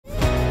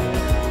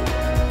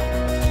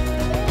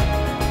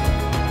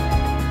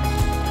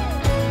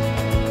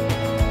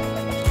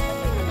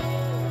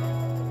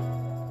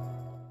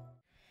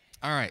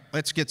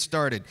let's get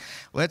started.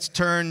 Let's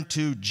turn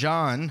to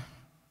John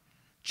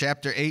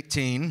chapter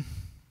 18.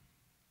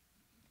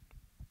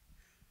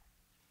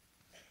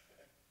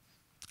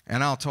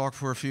 And I'll talk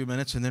for a few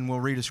minutes and then we'll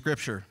read a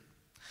scripture.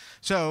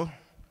 So,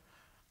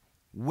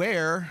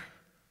 where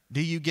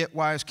do you get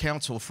wise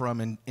counsel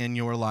from in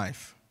your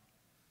life?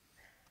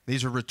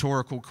 These are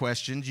rhetorical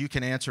questions. You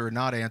can answer or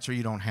not answer.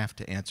 You don't have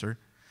to answer.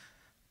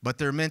 But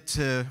they're meant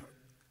to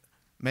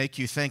make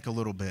you think a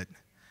little bit,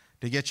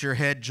 to get your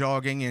head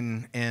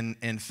jogging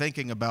and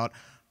thinking about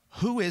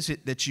who is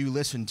it that you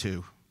listen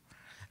to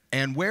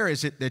and where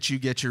is it that you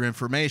get your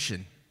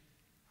information.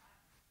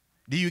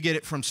 Do you get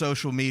it from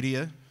social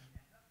media?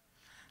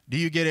 Do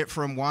you get it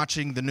from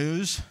watching the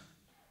news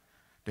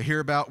to hear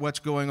about what's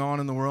going on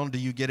in the world? Do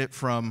you get it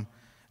from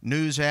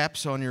news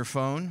apps on your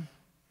phone?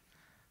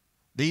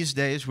 These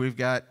days, we've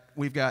got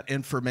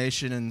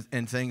information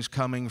and things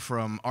coming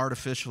from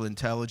artificial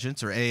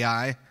intelligence or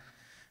AI,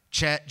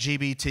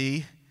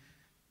 ChatGPT,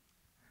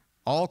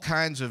 all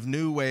kinds of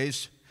new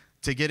ways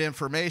to get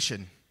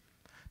information.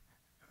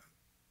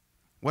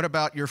 What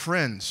about your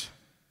friends?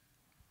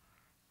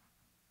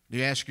 Do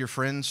you ask your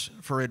friends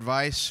for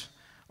advice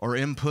or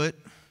input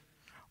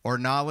or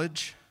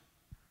knowledge?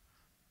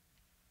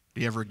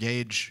 Do you ever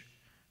gauge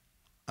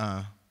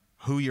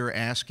who you're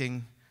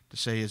asking to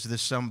say, is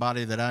this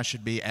somebody that I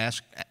should be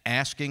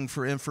asking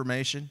for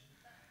information?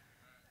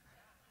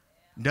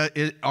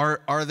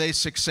 Are they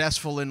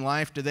successful in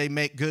life? Do they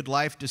make good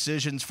life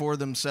decisions for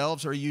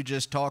themselves? Or are you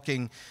just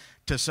talking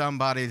to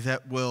somebody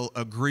that will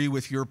agree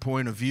with your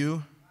point of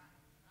view?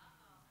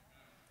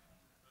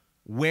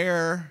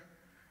 Where,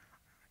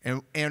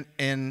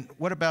 and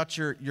what about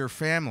your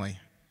family?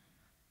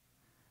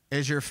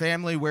 Is your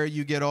family where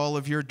you get all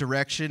of your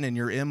direction and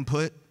your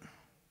input?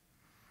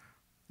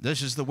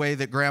 This is the way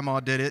that grandma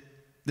did it.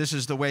 This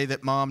is the way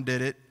that mom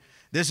did it.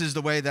 This is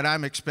the way that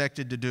I'm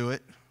expected to do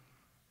it.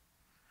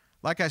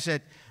 Like I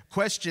said,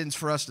 questions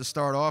for us to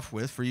start off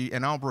with for you,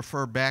 and I'll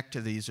refer back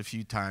to these a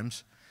few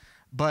times,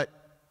 but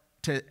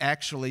to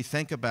actually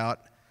think about,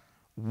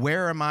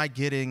 where am I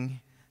getting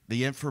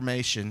the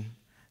information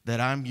that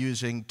I'm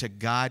using to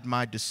guide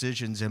my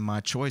decisions and my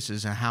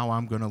choices and how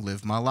I'm going to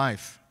live my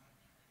life?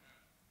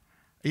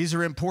 These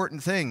are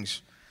important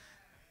things.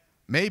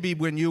 Maybe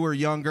when you were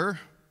younger,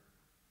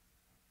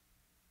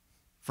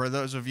 for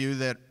those of you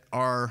that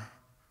are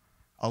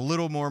a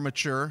little more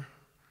mature,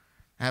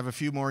 have a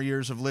few more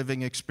years of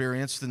living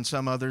experience than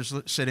some others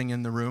sitting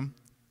in the room,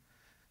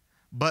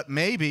 but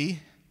maybe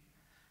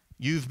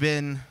you've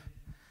been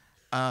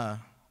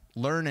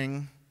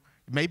learning,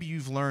 maybe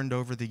you've learned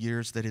over the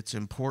years that it's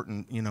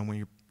important, you know, when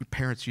your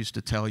parents used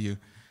to tell you,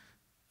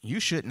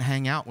 you shouldn't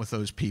hang out with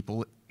those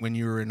people when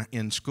you were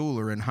in school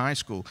or in high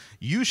school.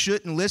 You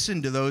shouldn't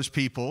listen to those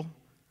people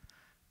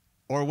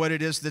or what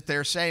it is that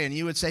they're saying.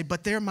 You would say,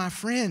 but they're my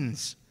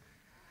friends.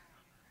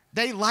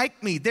 They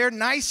like me. They're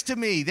nice to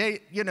me.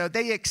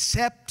 They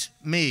accept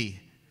me.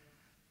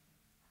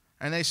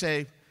 And they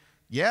say,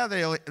 yeah,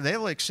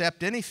 they'll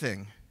accept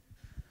anything.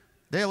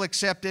 They'll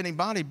accept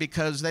anybody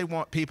because they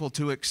want people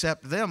to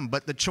accept them.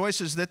 But the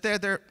choices that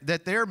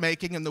they're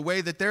making and the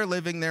way that they're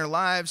living their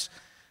lives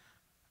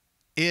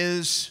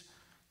is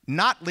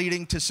not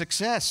leading to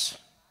success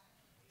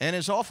and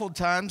is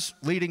oftentimes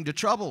leading to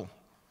trouble.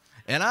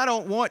 And I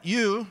don't want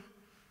you,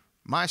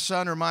 my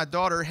son or my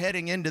daughter,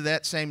 heading into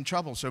that same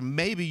trouble. So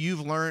maybe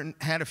you've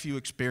had a few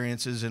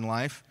experiences in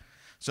life,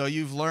 so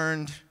you've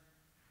learned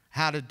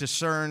how to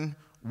discern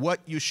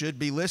what you should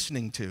be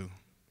listening to.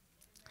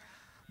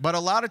 But a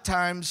lot of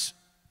times,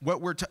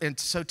 and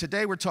so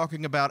today we're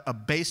talking about a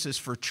basis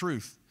for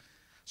truth.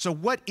 So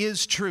what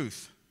is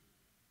truth?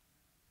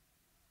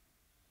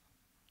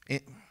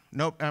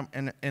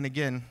 And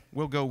again,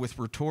 we'll go with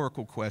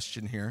rhetorical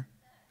question here.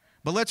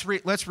 But let's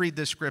read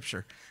this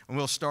scripture, and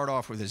we'll start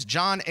off with this.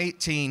 John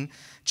 18,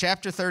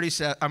 chapter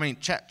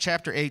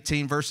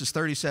 18, verses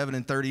 37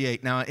 and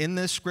 38. Now, in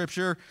this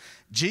scripture,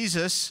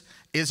 Jesus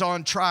is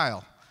on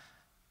trial.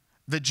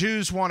 The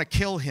Jews want to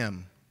kill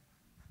him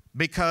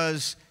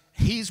because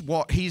he's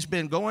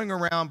been going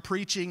around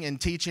preaching and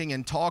teaching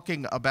and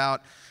talking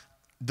about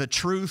the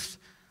truth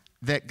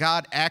that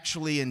God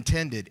actually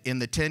intended in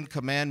the Ten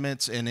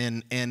Commandments and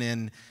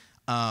in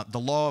the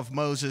law of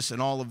Moses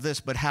and all of this,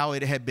 but how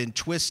it had been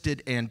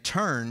twisted and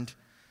turned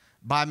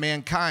by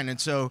mankind. And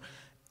so,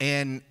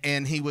 and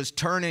he was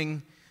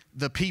turning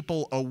the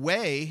people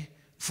away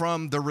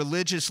from the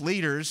religious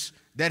leaders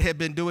that had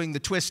been doing the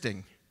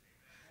twisting,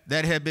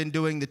 that had been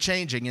doing the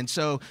changing. And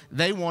so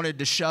they wanted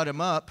to shut him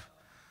up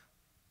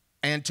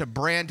and to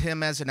brand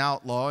him as an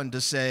outlaw and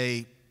to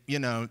say,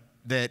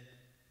 that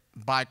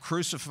by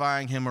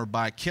crucifying him or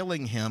by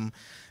killing him,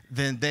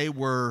 then they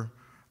were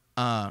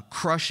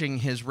crushing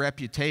his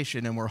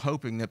reputation and were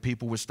hoping that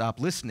people would stop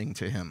listening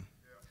to him.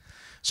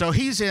 So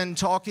he's in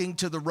talking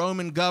to the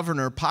Roman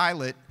governor,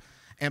 Pilate,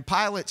 and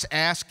Pilate's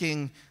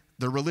asking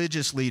the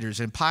religious leaders,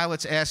 and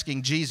Pilate's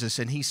asking Jesus,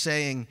 and he's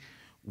saying,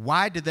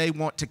 why do they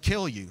want to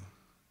kill you?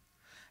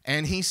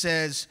 And he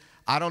says,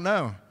 I don't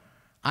know.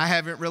 I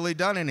haven't really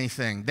done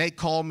anything. They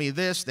call me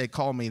this, they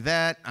call me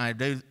that. I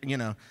do,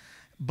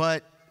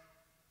 But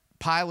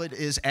Pilate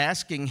is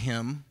asking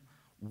him,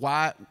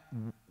 why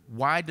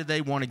do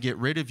they want to get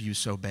rid of you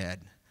so bad?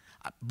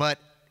 But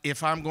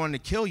if I'm going to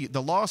kill you,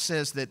 the law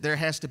says that there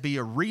has to be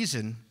a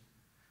reason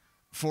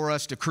for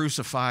us to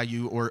crucify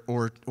you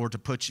or to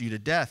put you to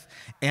death.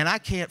 And I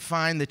can't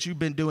find that you've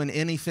been doing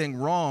anything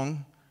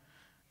wrong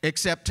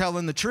except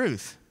telling the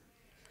truth.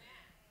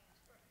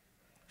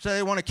 So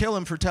they want to kill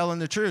him for telling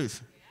the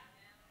truth.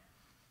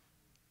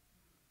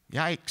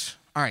 Yikes.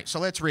 All right, so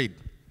let's read.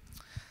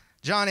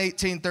 John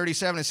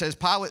 18:37, it says,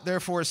 Pilate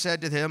therefore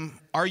said to him,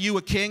 are you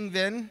a king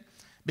then?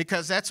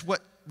 Because that's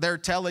what they're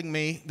telling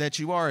me that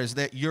you are, is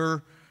that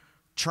you're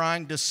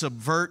trying to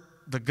subvert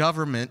the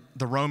government,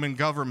 the Roman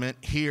government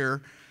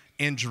here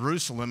in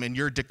Jerusalem, and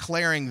you're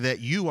declaring that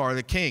you are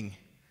the king.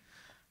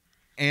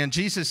 And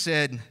Jesus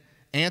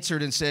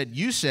answered and said,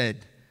 you said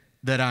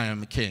that I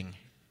am a king.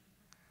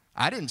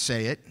 I didn't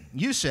say it.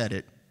 You said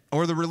it.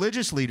 Or the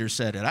religious leaders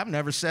said it. I've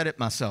never said it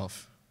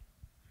myself.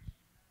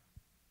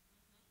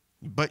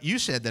 But you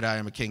said that I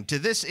am a king.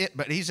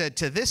 But he said,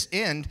 to this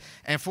end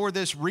and for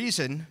this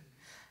reason,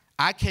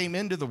 I came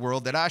into the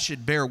world that I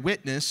should bear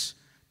witness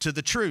to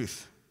the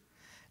truth.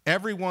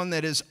 Everyone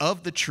that is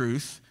of the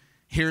truth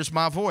hears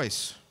my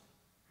voice.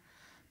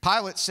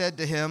 Pilate said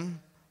to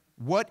him,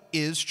 what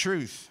is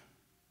truth?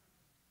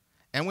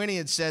 And when he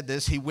had said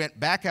this, he went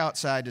back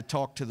outside to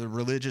talk to the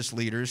religious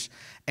leaders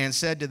and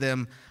said to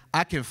them,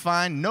 I can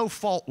find no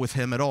fault with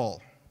him at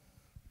all.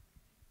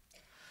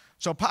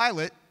 So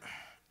Pilate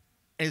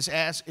is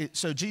asked,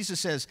 so Jesus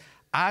says,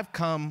 I've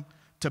come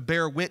to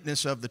bear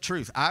witness of the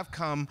truth. I've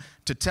come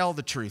to tell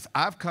the truth.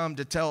 I've come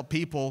to tell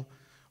people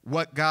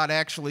what God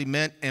actually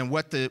meant and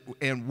what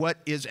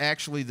is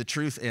actually the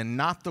truth, and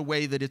not the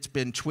way that it's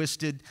been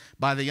twisted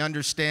by the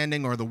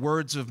understanding or the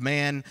words of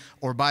man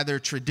or by their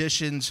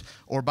traditions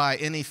or by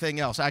anything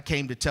else. I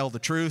came to tell the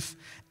truth,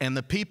 and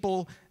the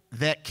people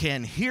that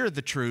can hear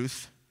the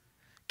truth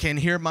can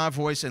hear my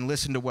voice and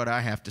listen to what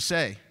I have to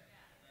say.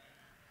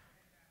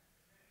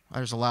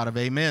 There's a lot of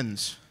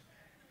amens.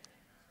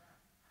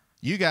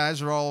 You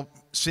guys are all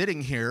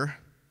sitting here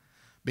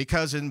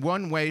because in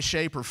one way,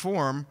 shape, or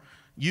form,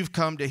 you've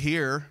come to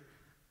hear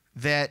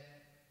that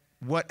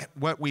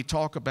what we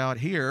talk about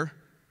here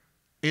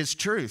is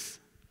truth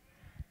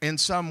in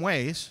some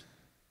ways,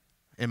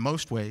 in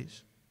most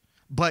ways,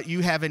 but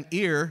you have an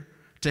ear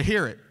to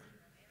hear it.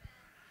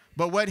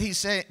 But what he's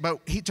saying, but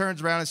he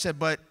turns around and said,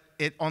 but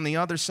on the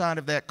other side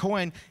of that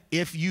coin,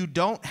 if you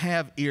don't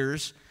have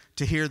ears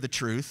to hear the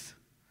truth,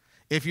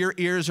 if your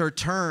ears are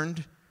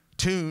tuned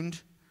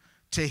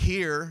to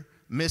hear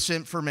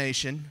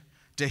misinformation,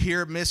 to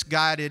hear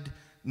misguided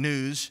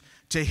news,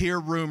 to hear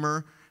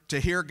rumor, to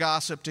hear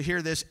gossip, to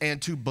hear this,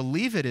 and to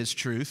believe it is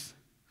truth,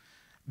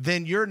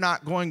 then you're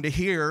not going to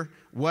hear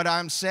what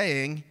I'm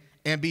saying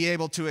and be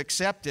able to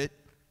accept it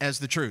as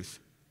the truth.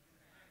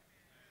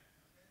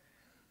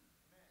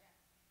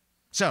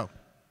 So,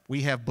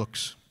 we have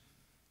books.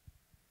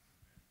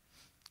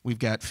 We've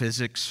got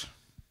physics,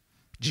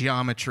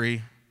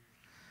 geometry,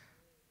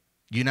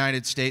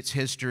 United States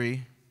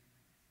history,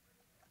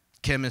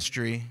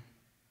 chemistry,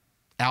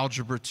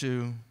 algebra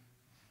 2,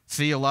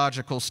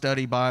 theological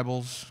study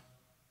Bibles,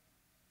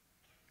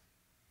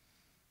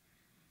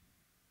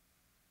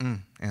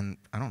 and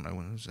I don't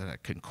know, is that a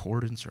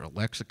concordance or a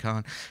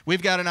lexicon?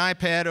 We've got an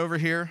iPad over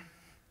here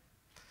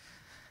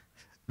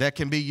that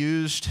can be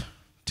used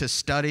to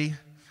study,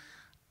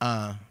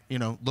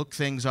 look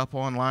things up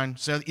online.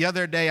 So the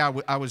other day I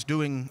was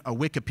doing a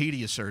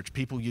Wikipedia search.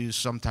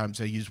 Sometimes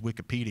they use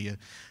Wikipedia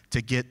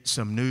to get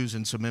some news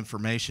and some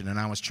information, and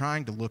I was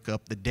trying to look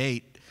up the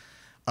date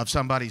of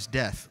somebody's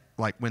death,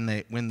 like when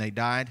they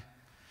died,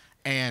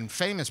 and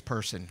famous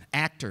person,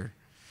 actor,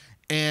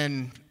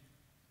 and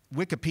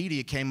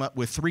Wikipedia came up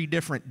with 3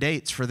 different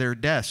dates for their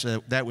deaths.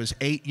 That was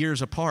 8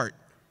 years apart,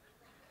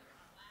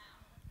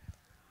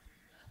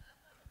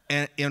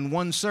 and in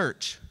one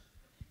search.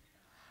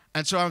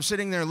 And so I'm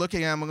sitting there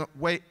looking at them, going,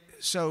 wait,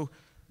 so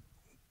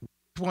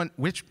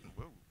which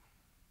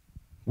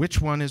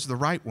one is the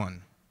right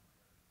one?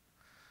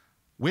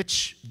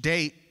 Which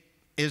date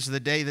is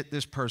the day that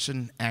this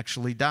person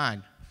actually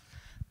died?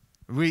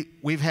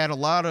 We've had a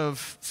lot of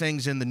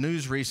things in the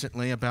news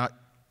recently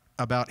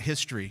about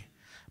history.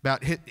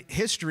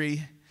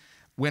 History,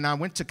 when I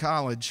went to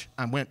college,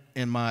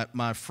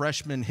 my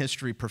freshman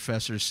history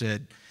professor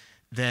said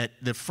that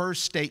the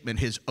first statement,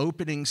 his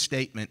opening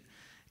statement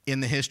in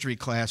the history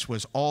class,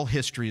 was all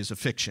history is a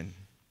fiction.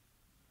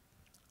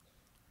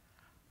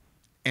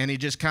 And he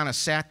just kind of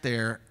sat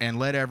there and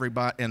let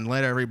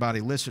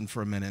everybody listen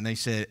for a minute. And they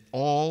said,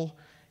 all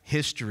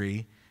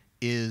history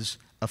is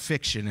a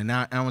fiction. And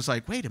I was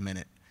like, wait a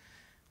minute.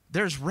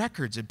 There's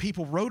records, and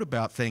people wrote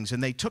about things,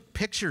 and they took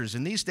pictures.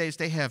 And these days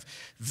they have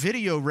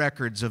video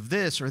records of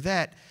this or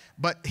that.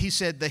 But he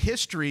said the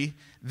history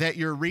that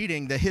you're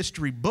reading, the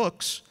history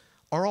books,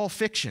 are all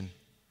fiction,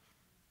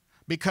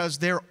 because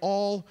they're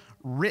all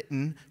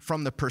written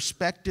from the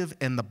perspective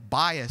and the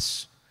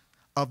bias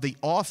of the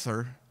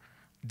author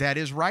that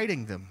is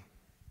writing them.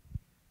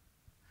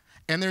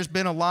 And there's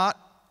been a lot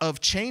of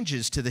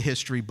changes to the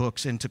history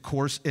books and to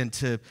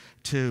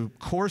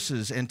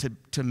courses and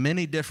to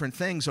many different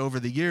things over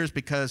the years,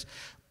 because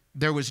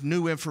there was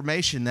new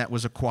information that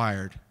was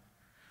acquired,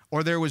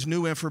 or there was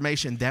new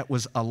information that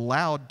was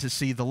allowed to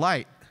see the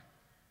light.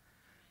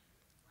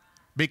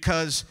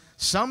 Because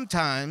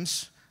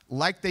sometimes,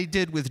 like they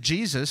did with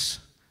Jesus,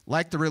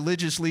 like the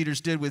religious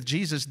leaders did with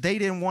Jesus, they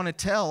didn't want to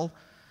tell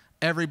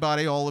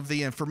everybody all of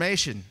the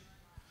information.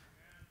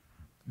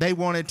 They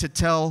wanted to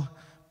tell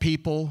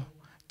people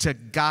to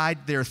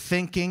guide their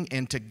thinking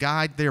and to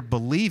guide their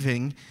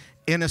believing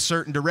in a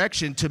certain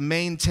direction to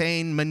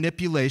maintain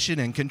manipulation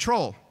and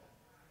control.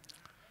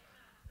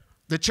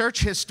 The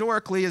church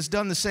historically has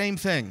done the same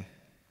thing.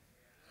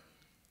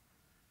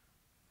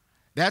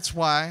 That's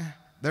why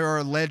there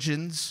are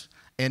legends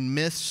and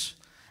myths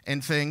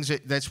and things.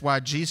 That's why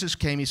Jesus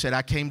came. He said,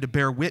 I came to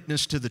bear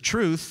witness to the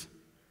truth,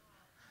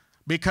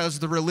 because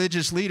the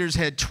religious leaders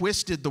had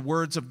twisted the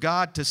words of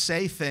God to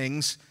say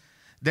things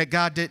that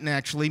God didn't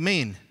actually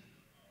mean.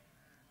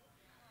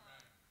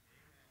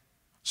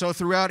 So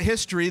throughout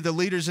history, the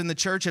leaders in the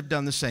church have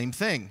done the same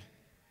thing.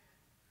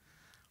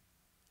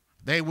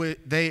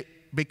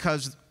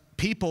 Because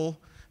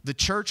the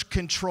church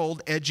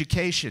controlled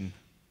education.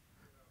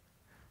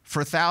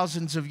 For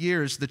thousands of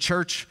years, the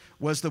church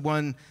was the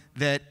one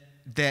that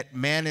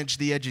managed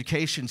the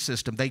education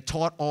system. They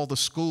taught all the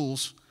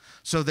schools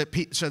so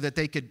that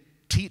they could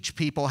teach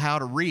people how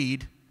to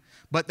read,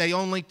 but they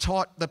only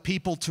taught the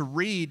people to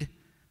read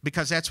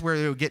because that's where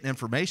they were getting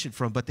information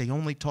from, but they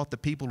only taught the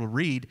people to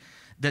read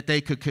that they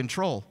could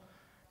control,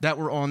 that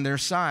were on their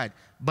side.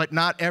 But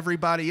not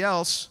everybody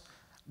else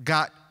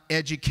got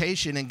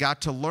education and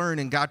got to learn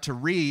and got to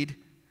read,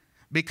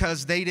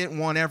 because they didn't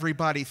want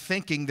everybody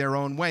thinking their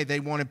own way. They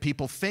wanted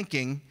people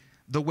thinking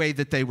the way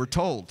that they were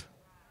told.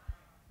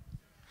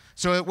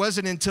 So it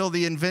wasn't until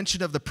the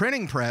invention of the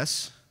printing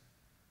press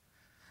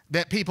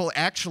that people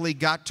actually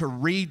got to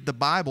read the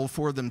Bible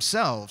for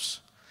themselves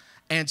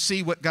and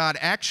see what God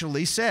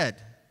actually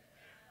said.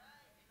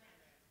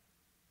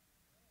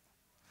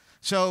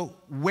 So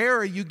where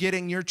are you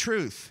getting your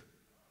truth?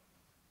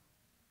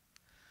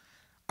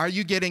 Are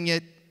you getting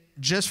it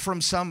just from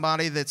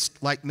somebody that's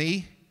like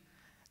me,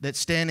 that's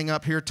standing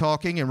up here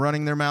talking and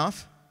running their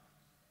mouth?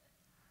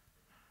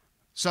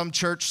 Some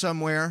church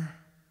somewhere,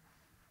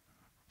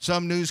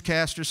 some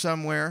newscaster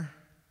somewhere.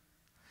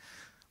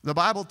 The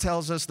Bible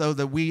tells us, though,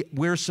 that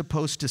we're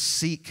supposed to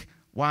seek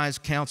wise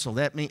counsel.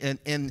 That means,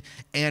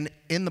 and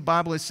in the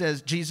Bible it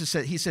says, he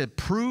said,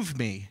 prove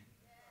me.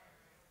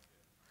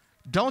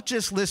 Don't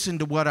just listen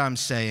to what I'm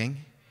saying.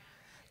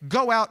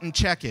 Go out and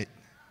check it.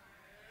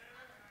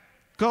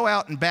 Go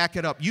out and back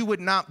it up. You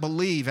would not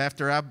believe,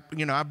 after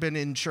I've been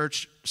in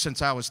church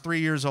since I was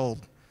 3 years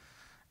old,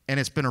 and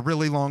it's been a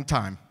really long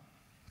time.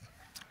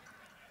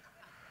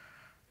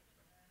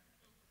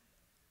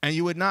 And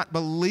you would not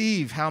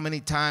believe how many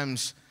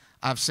times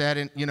I've sat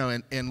in,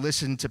 and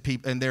listened to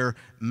people, and they're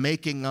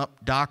making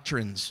up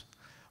doctrines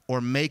or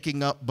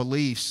making up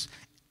beliefs,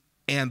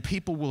 and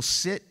people will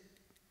sit,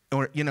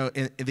 or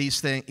in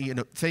these things,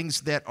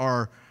 things that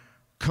are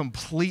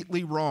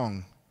completely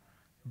wrong,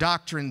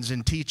 doctrines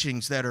and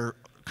teachings that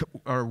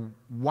are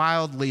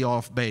wildly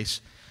off base,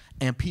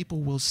 and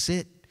people will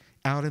sit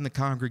out in the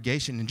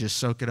congregation and just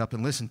soak it up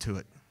and listen to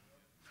it.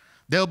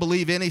 They'll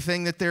believe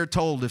anything that they're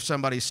told if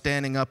somebody's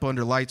standing up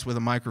under lights with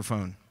a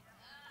microphone.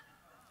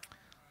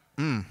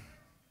 You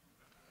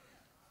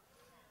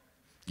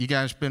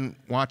guys been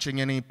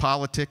watching any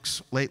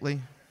politics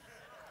lately?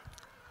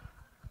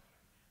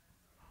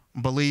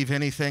 Believe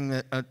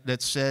anything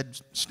that's said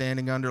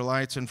standing under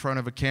lights in front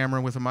of a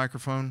camera with a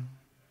microphone?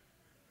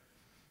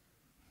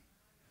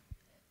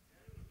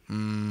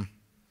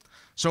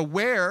 So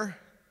where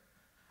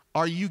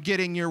are you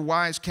getting your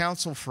wise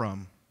counsel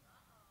from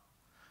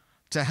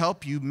to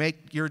help you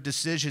make your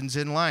decisions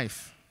in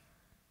life?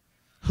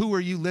 Who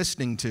are you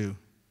listening to?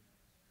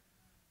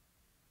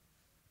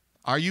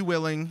 Are you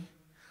willing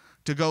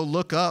to go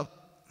look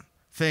up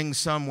things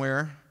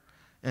somewhere,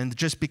 and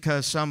just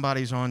because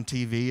somebody's on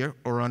TV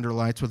or under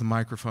lights with a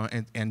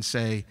microphone and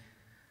say,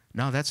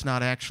 no, that's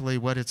not actually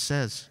what it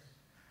says.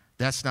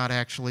 That's not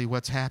actually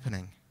what's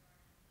happening.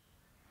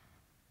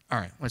 All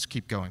right, let's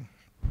keep going.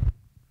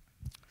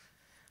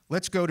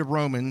 Let's go to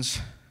Romans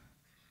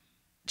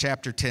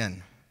chapter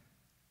 10.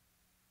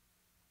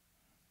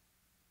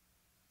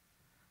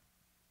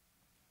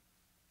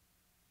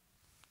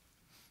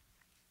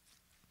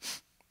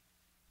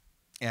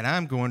 And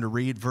I'm going to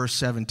read verse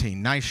 17.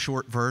 Nice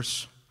short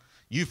verse.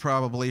 You've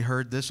probably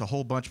heard this a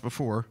whole bunch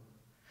before.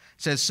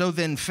 It says, so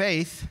then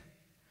faith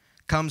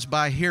comes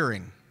by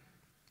hearing,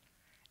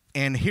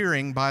 and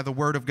hearing by the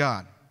word of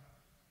God.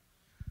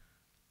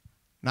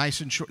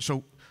 Nice and short.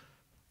 So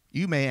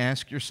you may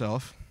ask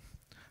yourself,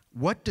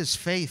 what does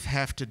faith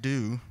have to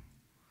do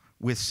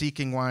with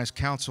seeking wise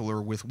counsel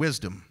or with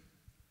wisdom?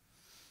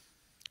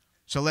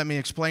 So let me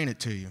explain it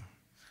to you.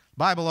 The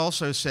Bible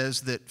also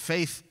says that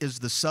faith is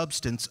the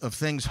substance of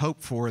things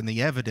hoped for and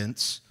the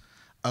evidence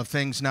of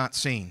things not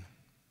seen.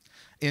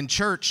 In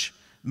church,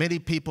 many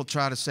people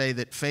try to say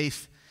that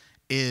faith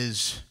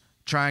is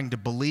trying to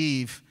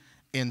believe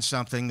in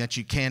something that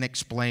you can't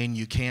explain,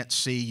 you can't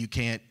see, you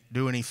can't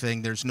do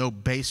anything. There's no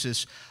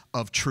basis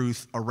of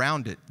truth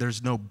around it.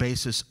 There's no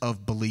basis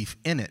of belief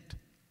in it.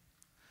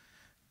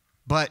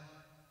 But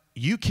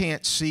you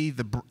can't see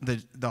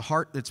the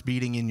heart that's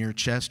beating in your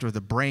chest or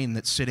the brain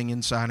that's sitting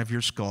inside of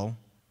your skull.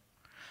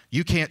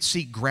 You can't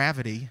see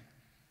gravity,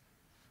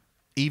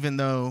 even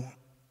though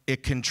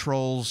it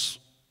controls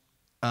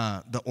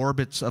the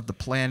orbits of the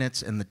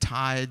planets and the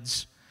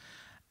tides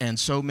and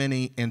so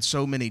many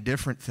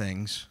different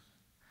things.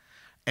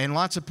 And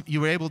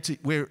we're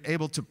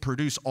able to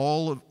produce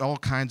all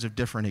kinds of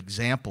different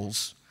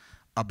examples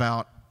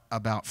about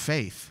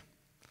faith.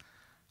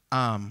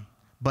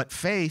 But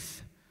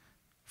faith,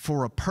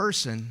 for a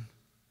person,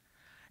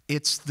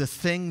 it's the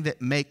thing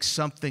that makes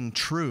something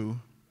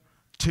true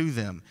to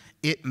them.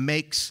 It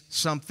makes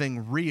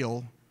something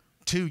real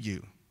to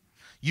you.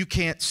 You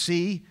can't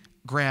see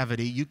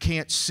gravity. You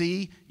can't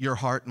see your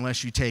heart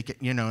unless you take it,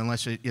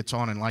 unless it's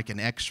on in like an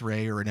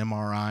X-ray or an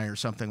MRI or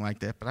something like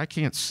that. But I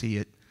can't see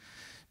it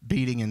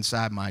beating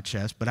inside my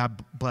chest.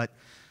 But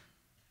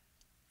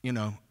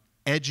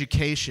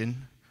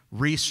education,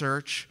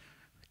 research,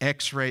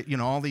 X-ray,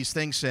 all these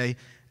things say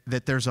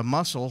that there's a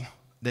muscle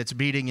that's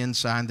beating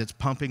inside, that's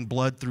pumping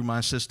blood through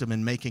my system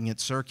and making it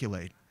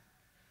circulate,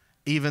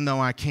 even though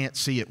I can't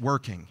see it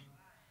working.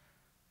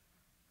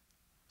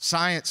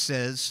 Science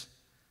says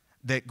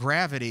that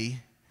gravity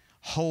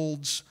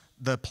holds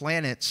the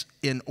planets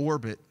in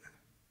orbit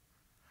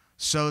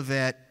so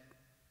that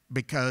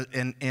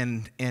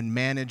and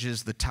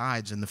manages the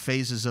tides and the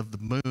phases of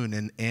the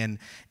moon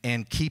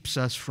and keeps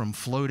us from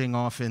floating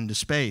off into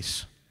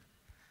space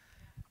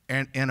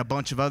and a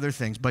bunch of other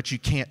things, but you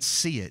can't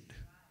see it.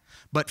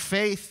 But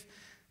faith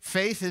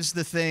is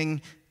the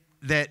thing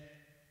that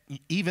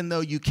even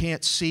though you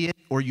can't see it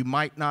or you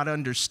might not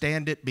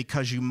understand it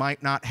because you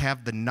might not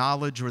have the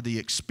knowledge or the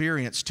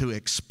experience to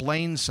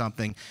explain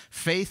something,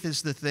 faith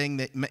is the thing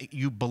that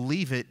you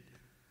believe it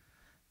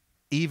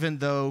even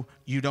though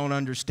you don't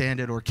understand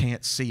it or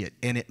can't see it,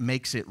 and it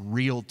makes it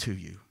real to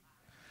you.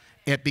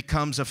 It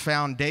becomes a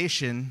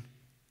foundation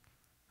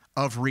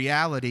of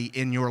reality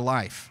in your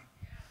life.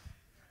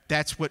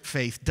 That's what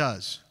faith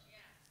does.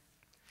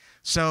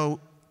 So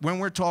when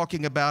we're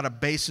talking about a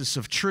basis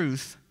of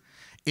truth,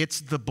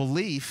 it's the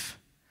belief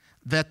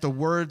that the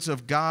words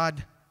of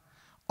God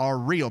are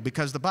real,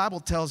 because the Bible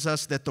tells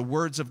us that the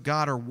words of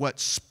God are what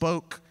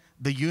spoke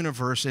the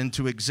universe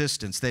into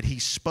existence, that he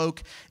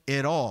spoke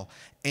it all.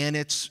 And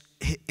it's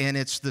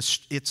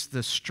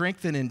the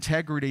strength and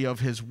integrity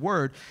of his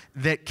word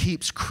that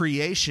keeps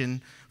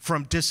creation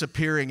from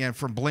disappearing and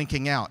from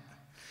blinking out.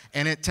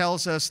 And it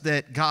tells us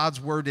that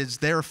God's word is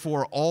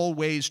therefore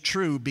always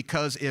true,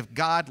 because if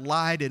God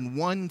lied in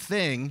one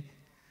thing,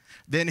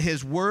 then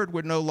his word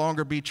would no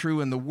longer be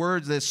true, and the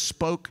words that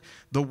spoke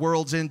the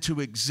worlds into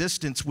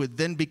existence would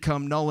then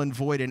become null and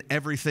void, and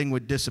everything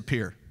would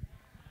disappear.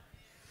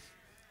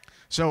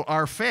 So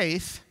our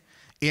faith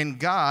in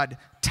God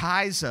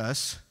ties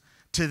us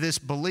to this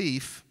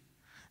belief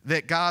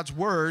that God's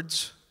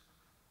words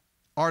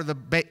are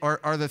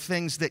the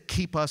things that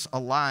keep us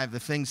alive, the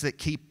things that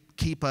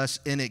keep us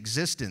in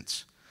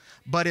existence.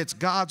 But it's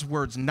God's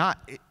words,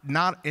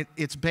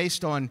 it's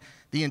based on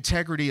the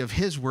integrity of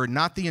his word,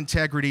 not the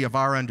integrity of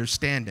our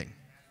understanding.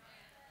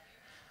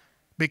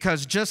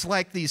 Because just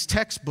like these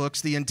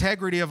textbooks, the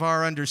integrity of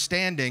our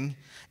understanding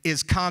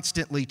is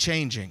constantly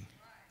changing.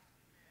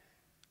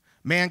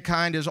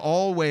 Mankind is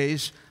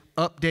always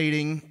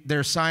updating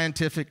their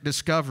scientific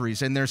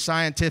discoveries and their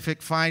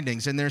scientific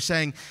findings, and they're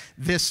saying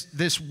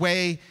this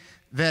way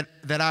that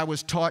I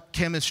was taught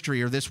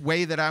chemistry, or this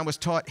way that I was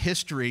taught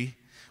history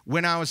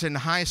when I was in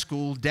high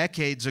school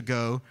decades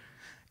ago,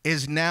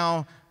 is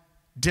now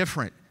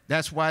different.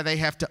 That's why they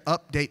have to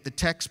update the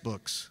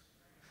textbooks,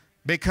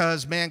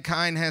 because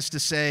mankind has to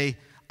say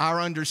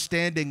our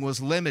understanding was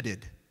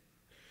limited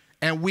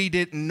and we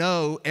didn't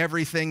know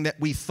everything that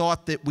we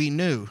thought that we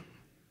knew.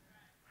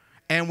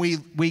 And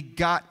we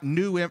got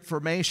new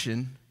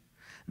information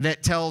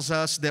that tells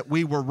us that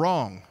we were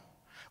wrong.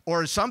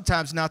 Or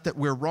sometimes not that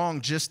we're wrong,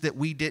 just that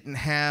we didn't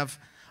have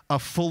a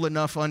full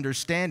enough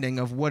understanding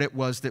of what it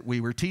was that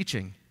we were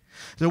teaching.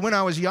 So when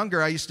I was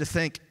younger, I used to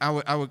think,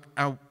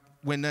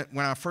 when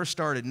I first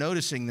started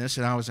noticing this,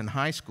 and I was in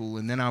high school,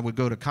 and then I would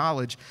go to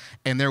college,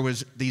 and there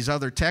was these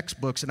other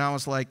textbooks, and I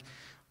was like,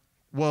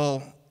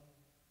 well,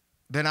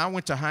 then I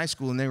went to high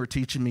school, and they were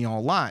teaching me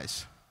all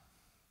lies.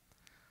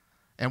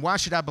 And why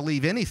should I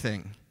believe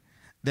anything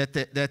that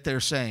they're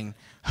saying?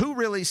 Who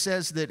really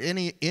says that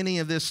any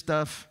of this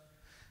stuff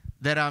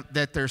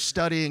that they're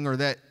studying, or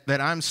that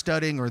I'm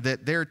studying, or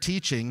that they're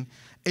teaching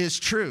is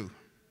true?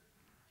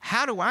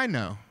 How do I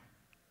know?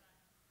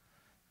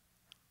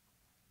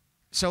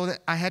 So that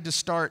I had to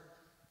start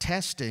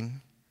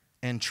testing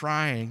and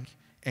trying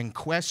and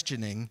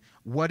questioning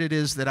what it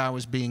is that I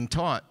was being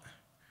taught.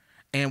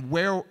 And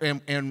where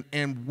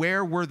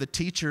were the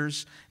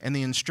teachers and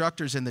the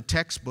instructors in the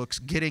textbooks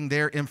getting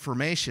their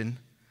information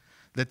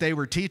that they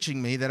were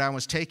teaching me that I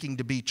was taking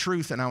to be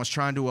truth and I was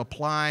trying to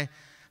apply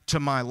to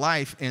my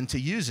life and to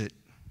use it.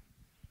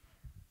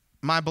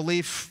 My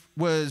belief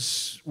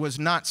was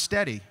not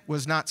steady,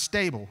 was not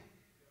stable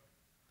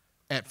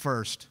at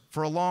first,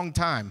 for a long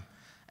time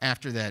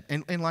after that.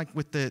 And like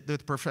with the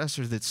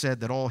professor that said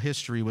that all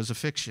history was a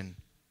fiction.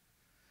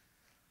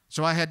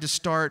 So I had to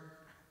start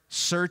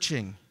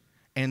searching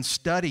and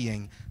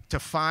studying to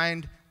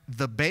find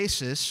the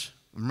basis.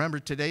 Remember,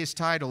 today's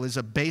title is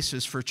A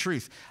Basis for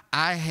Truth.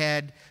 I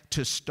had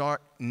to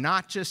start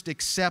not just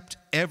accept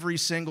every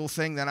single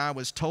thing that I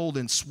was told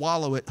and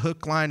swallow it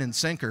hook, line, and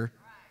sinker,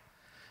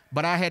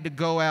 but I had to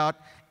go out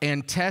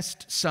and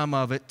test some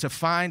of it to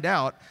find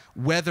out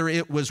whether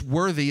it was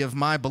worthy of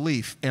my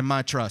belief and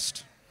my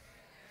trust,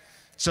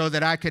 so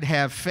that I could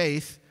have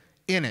faith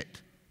in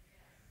it,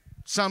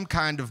 some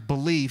kind of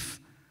belief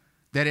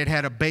that it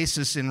had a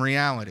basis in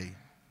reality.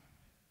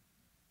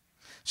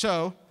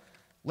 So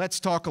let's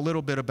talk a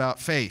little bit about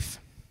faith.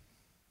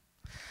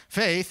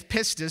 Faith,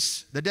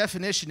 pistis, the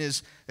definition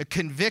is a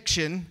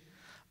conviction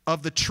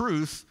of the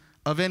truth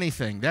of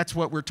anything. That's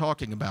what we're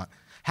talking about.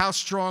 How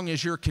strong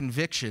is your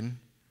conviction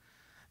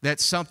that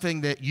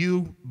something that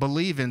you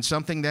believe in,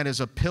 something that is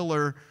a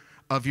pillar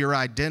of your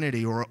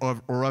identity or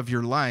of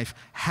your life,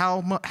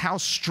 how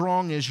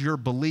strong is your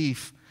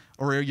belief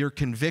or your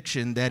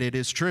conviction that it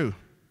is true?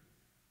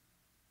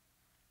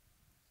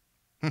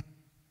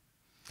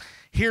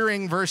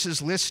 Hearing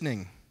versus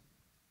listening.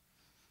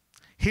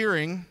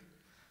 Hearing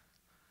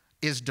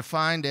is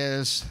defined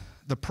as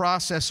the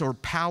process or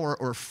power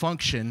or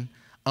function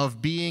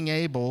of being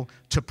able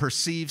to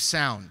perceive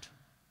sound.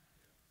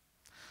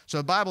 So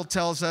the Bible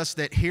tells us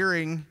that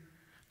hearing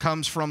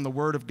comes from the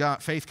Word of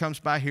God. Faith comes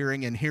by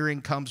hearing, and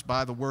hearing comes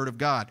by the Word of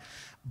God.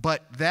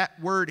 But that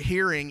word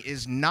hearing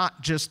is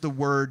not just the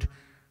word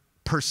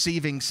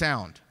perceiving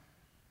sound.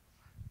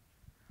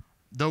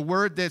 The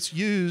word that's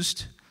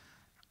used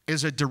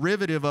is a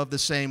derivative of the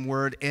same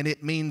word, and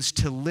it means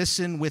to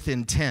listen with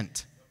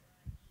intent.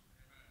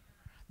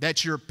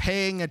 That you're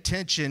paying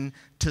attention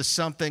to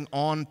something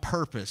on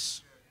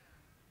purpose.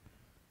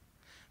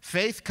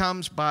 Faith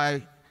comes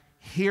by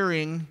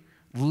hearing,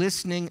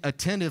 listening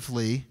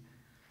attentively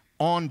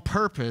on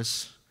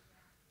purpose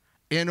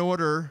in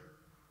order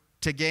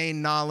to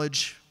gain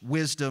knowledge,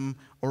 wisdom,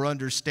 or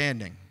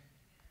understanding.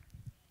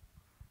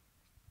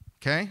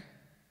 Okay?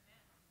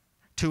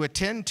 To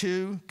attend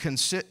to,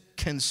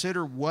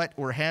 consider what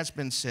or has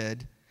been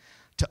said,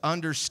 to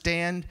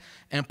understand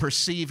and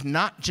perceive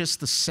not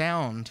just the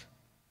sound,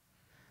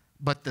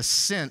 but the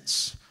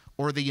sense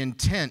or the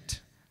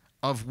intent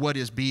of what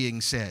is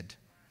being said.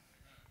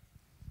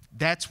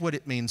 That's what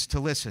it means to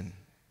listen.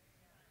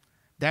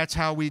 That's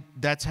how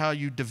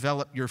you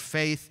develop your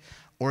faith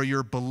or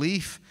your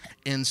belief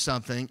in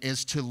something,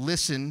 is to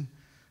listen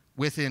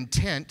with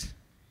intent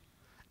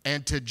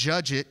and to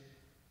judge it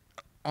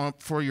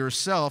for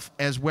yourself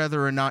as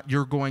whether or not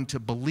you're going to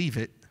believe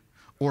it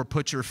or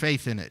put your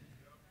faith in it.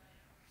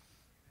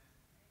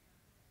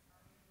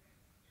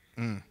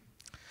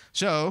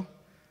 So,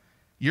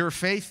 your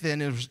faith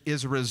then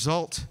is a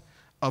result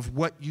of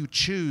what you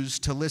choose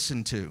to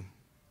listen to,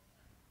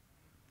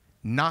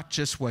 not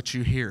just what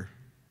you hear.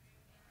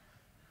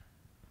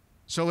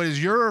 So it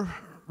is your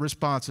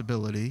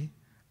responsibility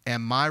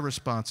and my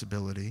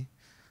responsibility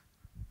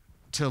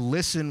to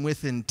listen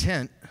with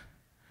intent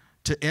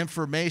to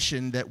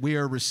information that we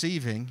are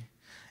receiving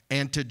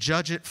and to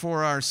judge it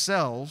for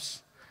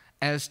ourselves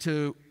as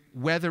to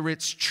whether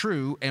it's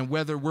true and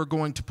whether we're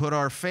going to put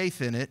our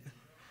faith in it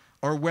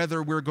or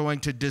whether we're going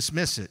to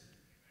dismiss it.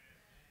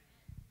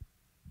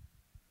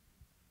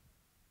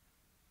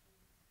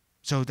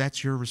 So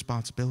that's your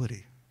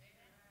responsibility.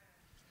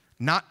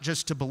 Not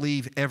just to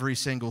believe every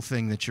single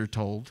thing that you're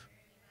told,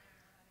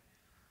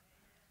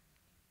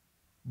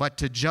 but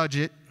to judge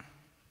it,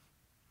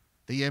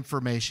 the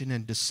information,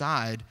 and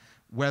decide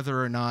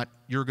whether or not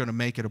you're going to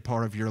make it a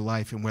part of your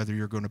life and whether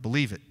you're going to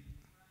believe it.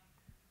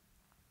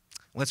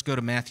 Let's go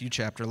to Matthew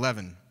chapter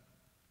 11.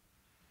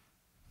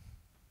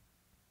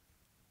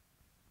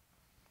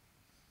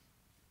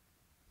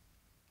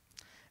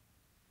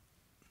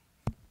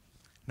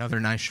 Another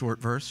nice short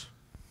verse.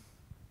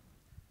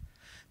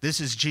 This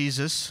is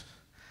Jesus,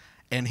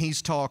 and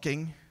he's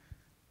talking.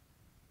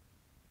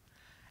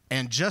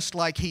 And just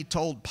like he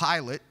told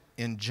Pilate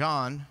in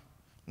John,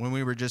 when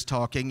we were just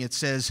talking, it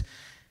says,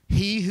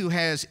 "He who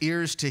has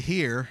ears to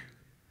hear,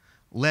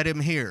 let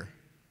him hear."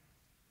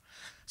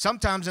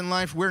 Sometimes in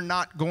life, we're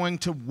not going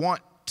to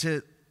want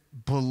to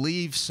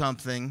believe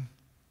something.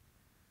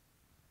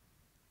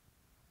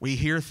 We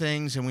hear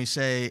things and we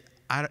say,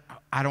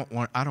 I don't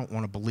want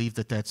to believe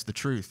that that's the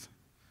truth.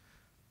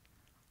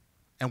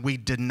 And we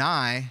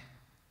deny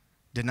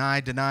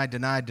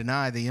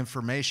the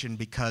information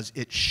because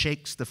it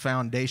shakes the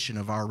foundation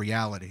of our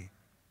reality.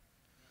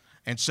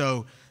 And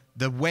so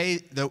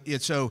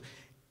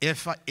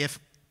if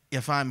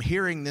I'm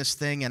hearing this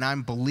thing and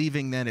I'm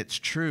believing that it's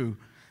true,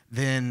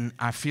 then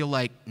I feel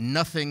like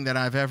nothing that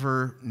I've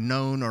ever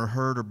known or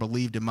heard or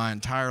believed in my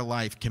entire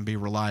life can be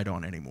relied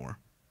on anymore.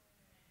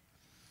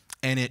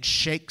 and it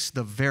shakes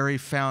the very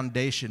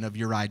foundation of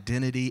your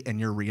identity and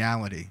your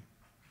reality.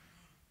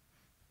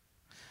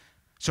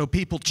 So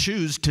people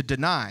choose to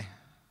deny,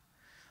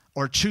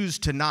 or choose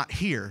to not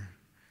hear,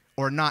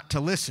 or not to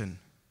listen.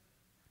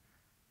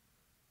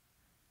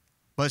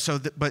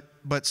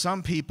 But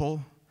some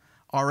people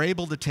are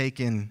able to take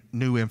in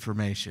new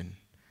information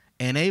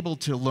and able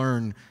to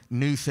learn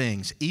new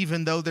things,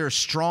 even though they're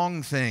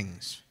strong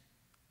things,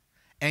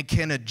 and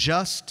can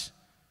adjust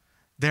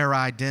their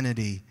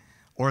identity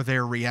or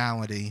their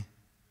reality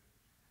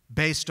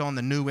based on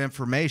the new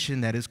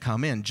information that has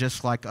come in,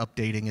 just like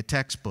updating a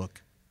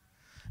textbook.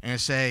 And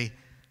say,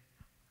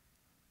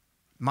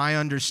 my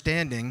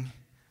understanding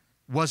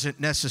wasn't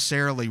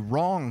necessarily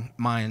wrong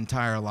my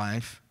entire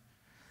life.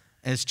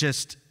 It's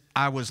just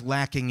I was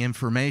lacking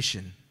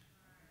information.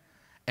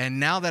 And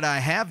now that I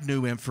have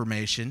new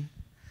information,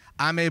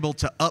 I'm able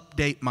to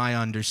update my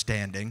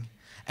understanding.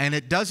 And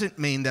it doesn't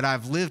mean that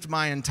I've lived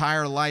my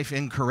entire life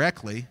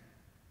incorrectly.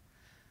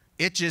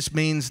 It just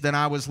means that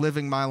I was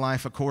living my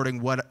life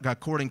according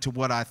to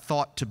what I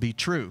thought to be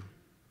true.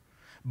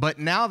 But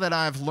now that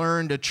I've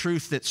learned a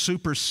truth that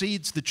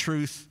supersedes the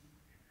truth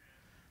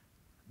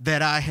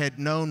that I had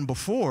known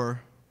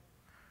before,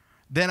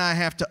 then I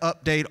have to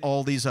update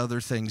all these other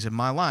things in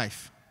my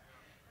life.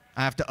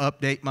 I have to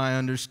update my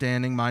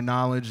understanding, my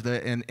knowledge,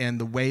 and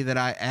the way that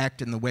I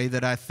act and the way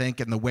that I think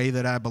and the way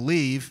that I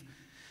believe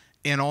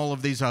in all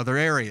of these other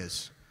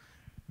areas,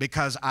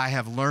 because I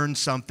have learned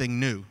something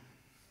new.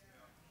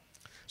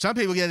 Some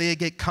people, they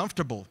get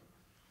comfortable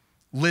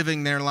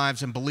living their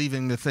lives and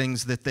believing the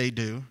things that they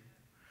do,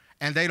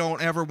 and they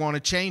don't ever want to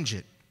change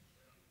it.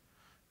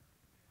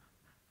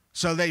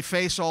 So they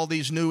face all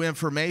these new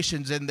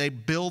informations, and they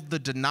build the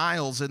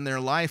denials in their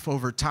life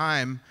over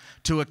time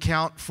to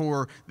account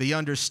for the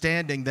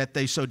understanding that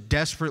they so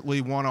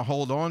desperately want to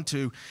hold on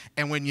to.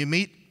 And when you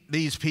meet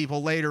these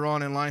people later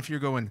on in life, you're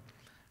going,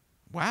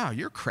 wow,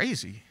 you're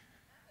crazy.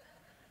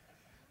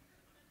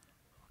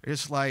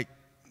 It's like,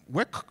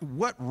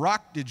 what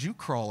rock did you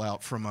crawl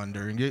out from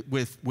under? And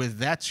with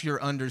that's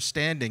your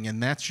understanding,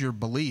 and that's your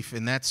belief,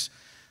 and that's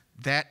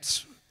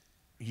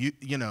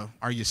you know,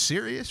 are you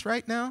serious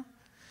right now?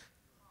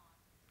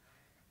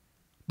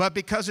 But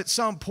because at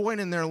some point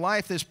in their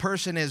life, this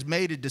person has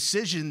made a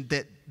decision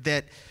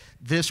that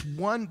this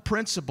one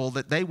principle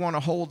that they want to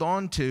hold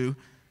on to,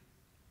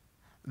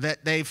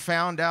 that they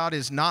found out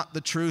is not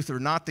the truth or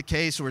not the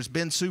case or has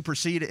been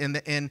superseded,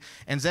 and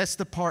that's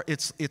the part.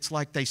 It's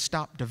like they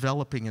stop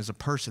developing as a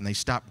person. They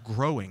stop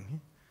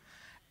growing,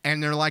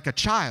 and they're like a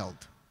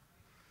child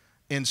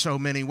in so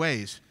many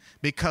ways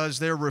because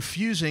they're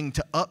refusing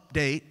to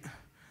update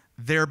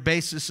their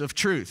basis of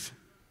truth.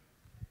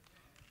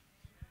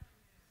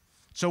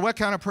 So what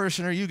kind of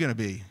person are you going to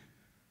be?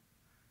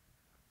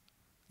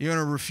 You're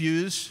going to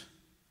refuse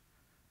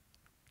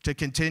to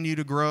continue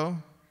to grow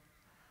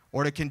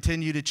or to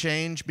continue to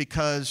change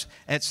because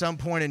at some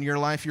point in your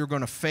life you're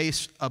going to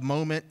face a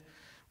moment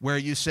where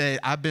you say,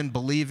 I've been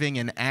believing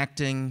and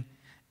acting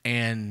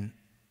and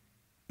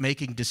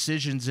making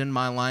decisions in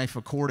my life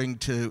according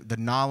to the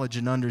knowledge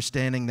and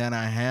understanding that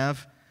I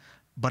have,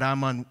 but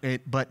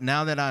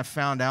now that I've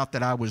found out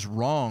that I was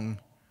wrong,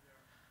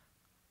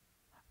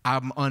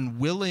 I'm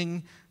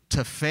unwilling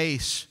to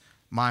face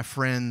my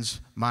friends,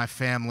 my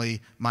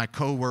family, my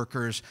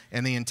coworkers,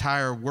 and the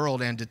entire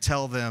world and to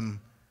tell them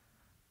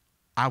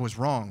I was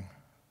wrong.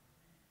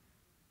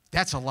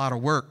 That's a lot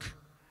of work,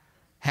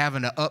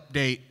 having to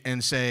update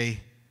and say,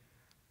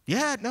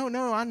 yeah,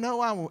 no, I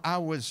know I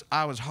was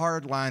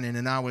hardlining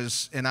and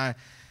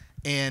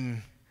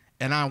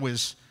I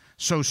was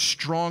so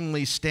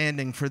strongly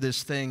standing for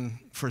this thing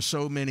for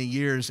so many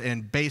years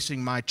and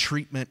basing my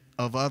treatment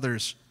of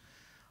others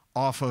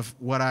off of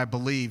what I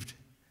believed,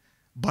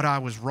 but I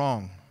was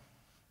wrong.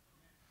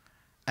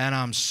 And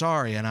I'm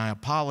sorry, and I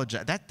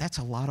apologize. That's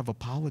a lot of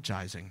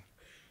apologizing.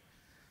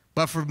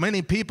 But for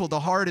many people,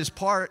 the hardest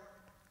part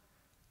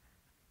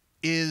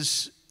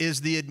is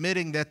the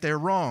admitting that they're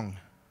wrong.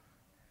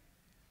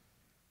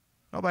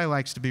 Nobody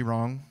likes to be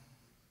wrong.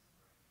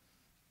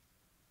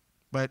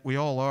 But we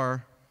all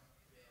are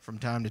from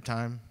time to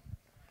time.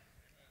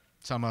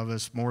 Some of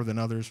us more than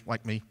others,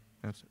 like me.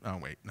 Oh,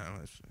 wait, no,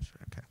 that's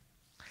okay.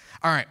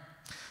 All right,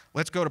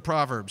 let's go to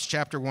Proverbs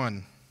chapter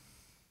 1.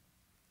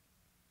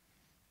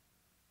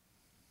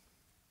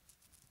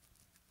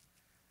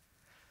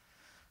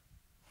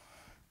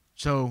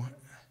 So,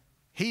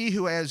 he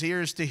who has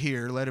ears to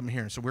hear, let him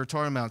hear. So we're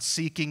talking about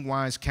seeking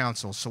wise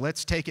counsel. So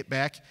let's take it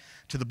back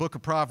to the book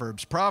of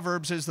Proverbs.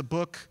 Proverbs is the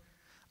book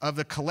of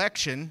the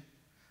collection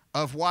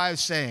of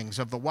wise sayings,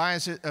 of the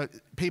wisest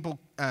people.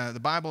 The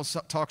Bible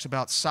talks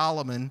about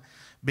Solomon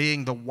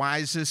being the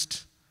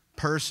wisest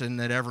person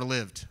that ever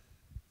lived.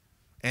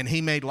 And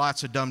he made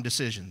lots of dumb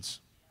decisions.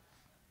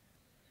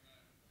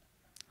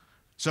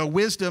 So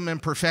wisdom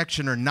and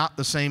perfection are not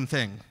the same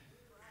thing.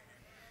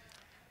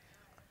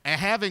 And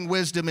having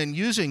wisdom and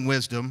using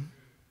wisdom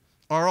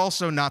are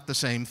also not the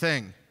same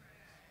thing.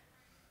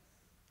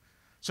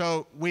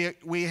 So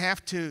we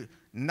have to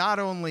not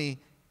only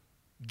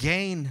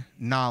gain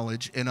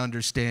knowledge and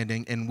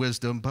understanding and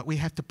wisdom, but we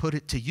have to put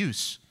it to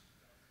use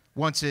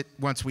once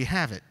we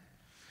have it.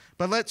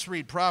 But let's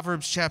read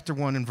Proverbs chapter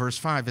 1 and verse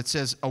 5. It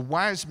says, "A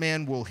wise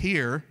man will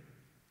hear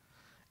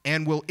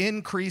and will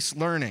increase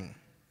learning."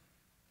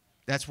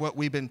 That's what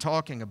we've been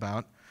talking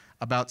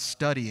about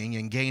studying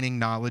and gaining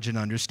knowledge and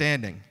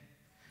understanding.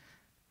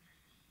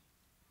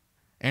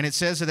 And it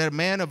says that a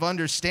man of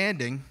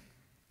understanding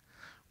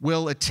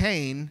will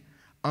attain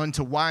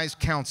unto wise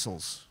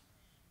counsels.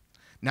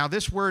 Now,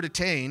 this word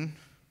attain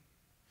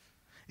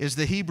is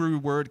the Hebrew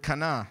word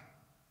kana,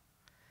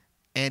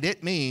 and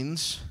it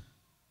means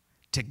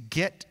to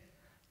get,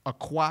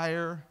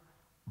 acquire,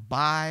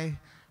 buy,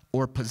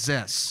 or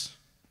possess.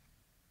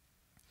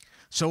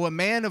 So a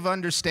man of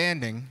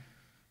understanding,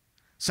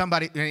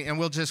 somebody, and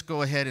we'll just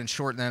go ahead and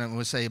shorten that and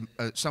we'll say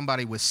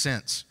somebody with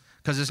sense,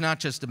 because it's not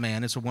just a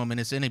man, it's a woman,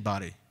 it's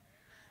anybody.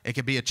 It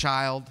could be a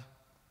child.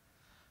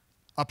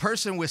 A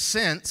person with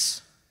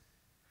sense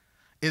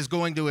is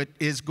going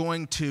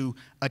to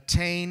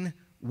attain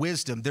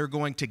wisdom. They're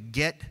going to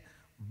get,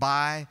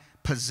 buy,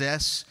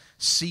 possess,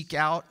 seek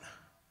out,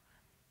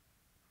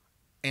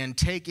 and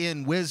take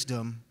in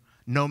wisdom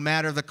no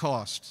matter the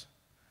cost.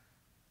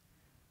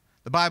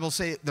 The Bible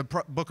says, the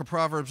book of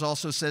Proverbs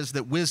also says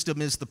that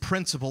wisdom is the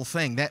principal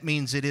thing. That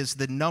means it is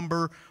the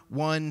number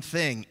one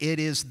thing. It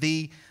is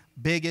the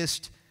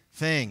biggest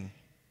thing.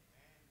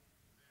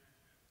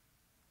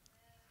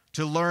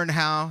 To learn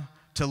how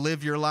to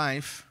live your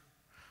life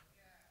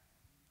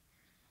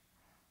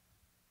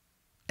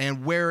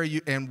and where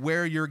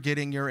you're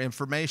getting your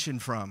information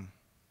from.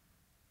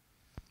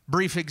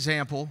 Brief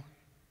example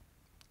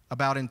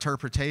about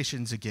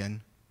interpretations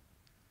again.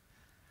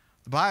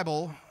 The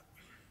Bible,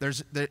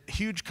 there's the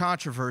huge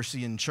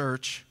controversy in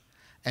church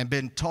and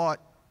been taught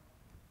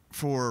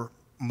for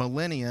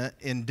millennia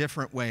in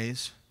different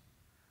ways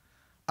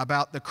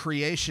about the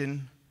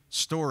creation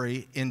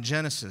story in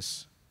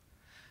Genesis.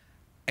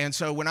 And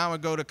so when I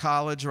would go to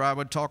college or I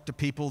would talk to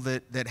people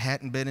that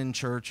hadn't been in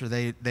church or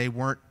they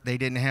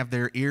didn't have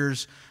their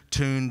ears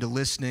tuned to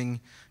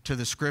listening to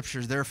the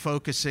scriptures, they're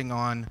focusing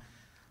on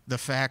the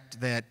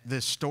fact that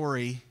this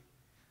story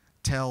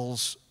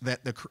tells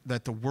that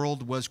the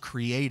world was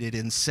created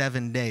in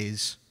 7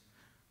 days,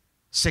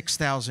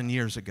 6,000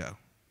 years ago.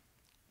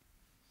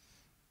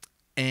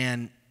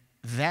 And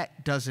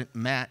that doesn't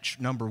match,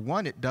 number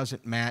one, it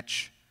doesn't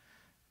match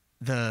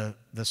the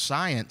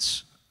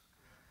science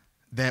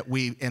that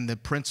and the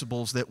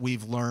principles that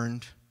we've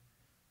learned.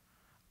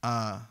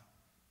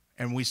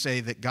 And we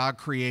say that God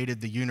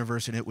created the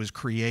universe and it was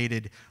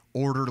created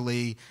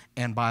orderly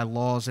and by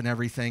laws and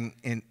everything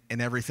and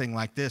everything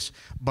like this.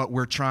 But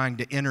we're trying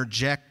to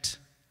interject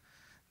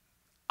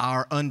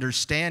our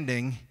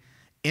understanding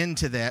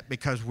into that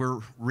because we're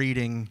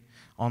reading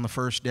on the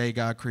first day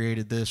God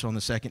created this, on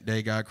the second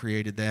day God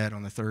created that,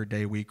 on the third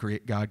day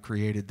God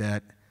created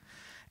that.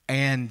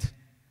 And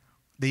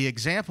the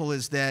example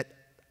is that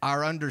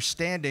our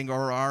understanding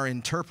or our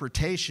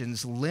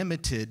interpretations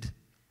limited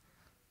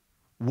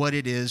what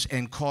it is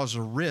and cause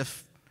a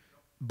rift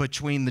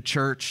between the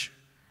church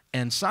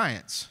and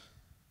science.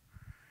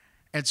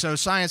 And so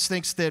science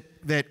thinks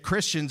that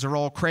Christians are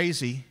all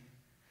crazy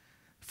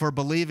for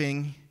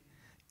believing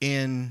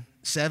in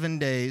 7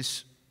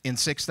 days in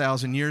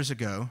 6,000 years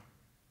ago.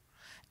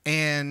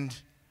 And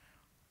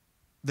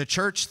the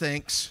church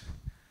thinks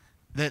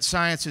that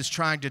science is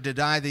trying to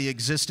deny the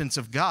existence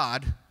of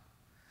God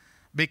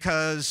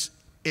because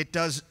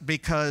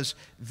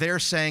they're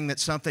saying that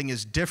something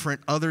is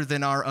different other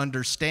than our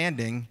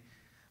understanding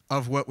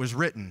of what was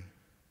written.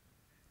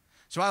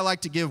 So I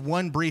like to give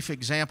one brief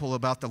example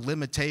about the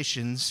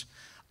limitations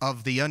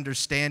of the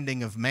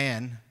understanding of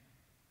man.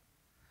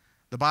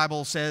 The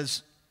Bible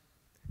says,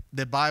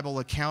 the Bible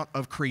account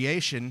of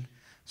creation,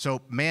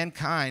 so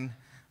mankind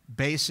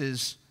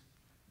bases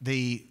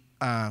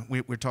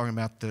we're talking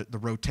about the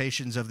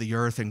rotations of the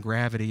earth and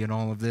gravity and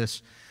all of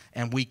this,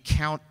 and we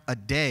count a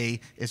day.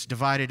 It's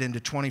divided into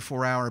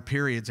 24-hour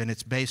periods, and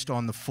it's based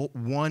on the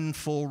one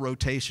full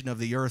rotation of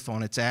the earth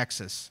on its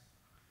axis.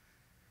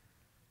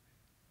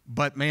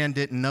 But man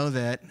didn't know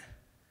that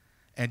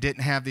and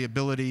didn't have the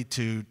ability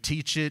to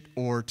teach it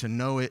or to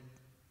know it,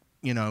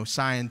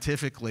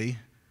 scientifically.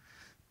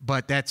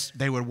 But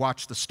they would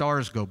watch the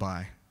stars go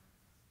by.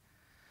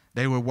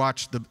 They would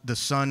watch the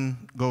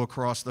sun go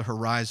across the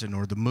horizon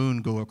or the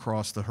moon go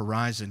across the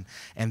horizon.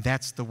 And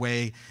that's the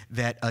way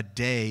that a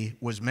day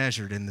was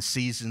measured, and the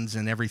seasons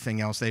and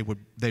everything else. They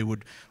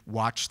would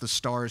watch the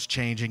stars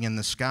changing in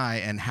the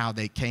sky and how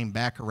they came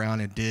back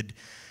around and did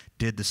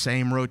the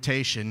same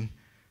rotation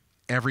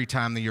every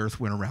time the earth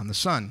went around the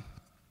sun.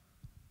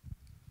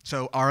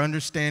 So our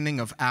understanding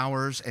of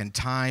hours and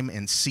time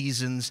and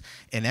seasons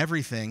and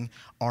everything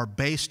are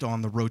based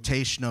on the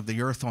rotation of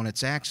the earth on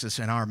its axis,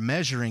 and our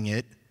measuring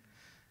it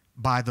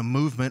by the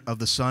movement of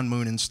the sun,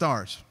 moon, and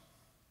stars.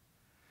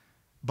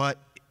 But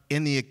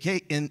in the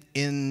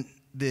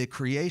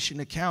creation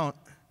account,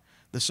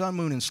 the sun,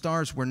 moon, and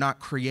stars were not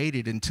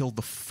created until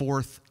the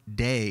fourth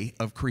day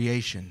of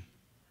creation.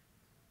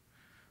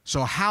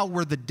 So how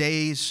were the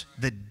days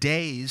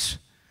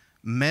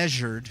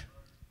measured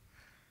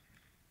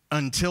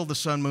until the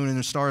sun, moon, and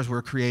the stars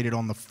were created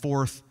on the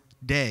fourth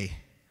day?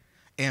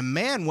 And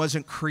man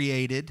wasn't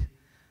created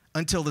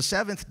until the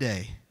seventh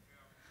day.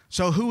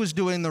 So who was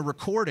doing the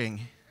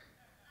recording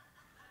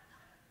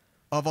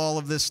of all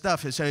of this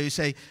stuff? And so you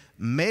say,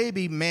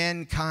 maybe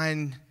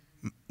mankind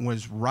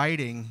was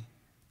writing,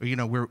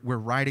 we're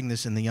writing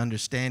this, and the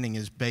understanding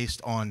is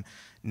based on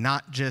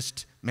not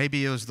just,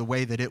 maybe it was the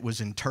way that it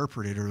was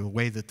interpreted or the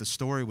way that the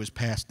story was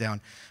passed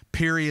down,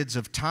 periods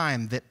of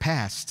time that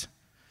passed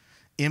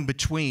in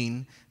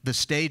between the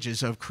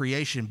stages of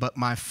creation. But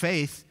my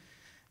faith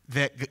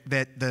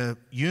that the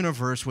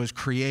universe was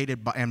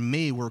created by, and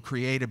me were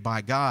created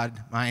by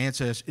God, my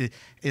answer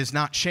is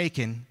not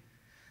shaken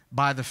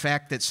by the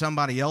fact that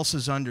somebody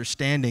else's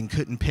understanding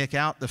couldn't pick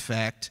out the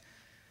fact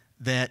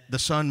that the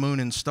sun,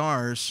 moon, and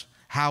stars,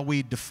 how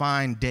we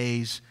define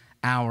days,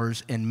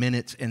 hours, and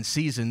minutes, and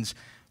seasons,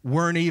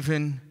 weren't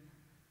even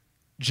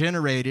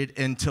generated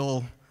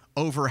until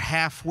over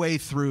halfway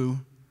through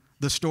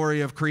the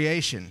story of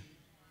creation.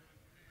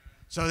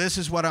 So this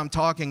is what I'm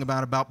talking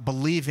about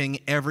believing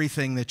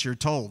everything that you're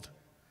told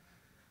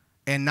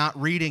and not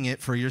reading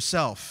it for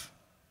yourself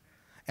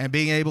and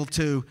being able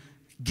to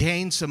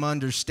gain some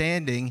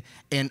understanding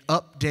and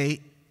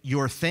update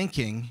your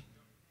thinking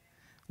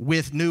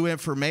with new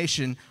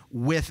information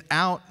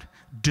without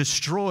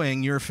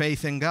destroying your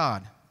faith in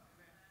God.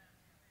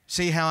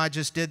 See how I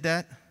just did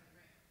that?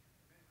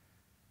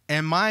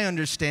 And my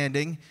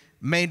understanding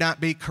may not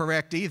be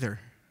correct either.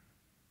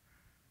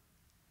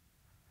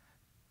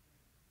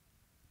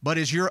 But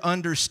is your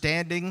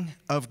understanding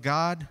of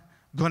God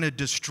going to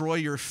destroy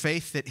your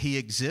faith that He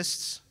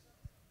exists?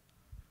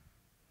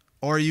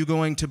 Or are you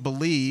going to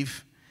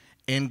believe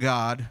in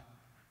God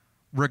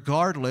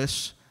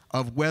regardless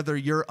of whether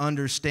your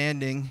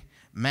understanding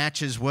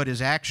matches what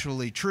is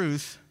actually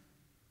truth,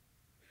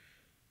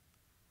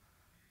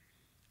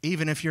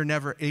 even if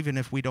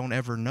we don't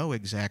ever know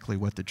exactly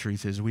what the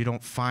truth is? We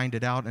don't find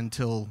it out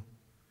until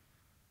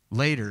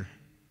later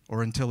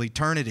or until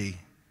eternity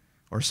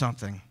or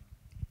something.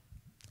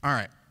 All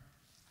right.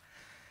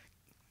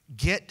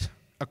 Get,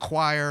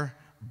 acquire,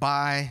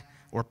 buy,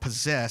 or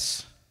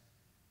possess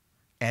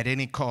at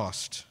any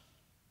cost.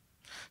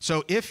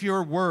 So if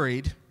you're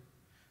worried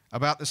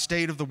about the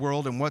state of the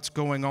world and what's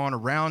going on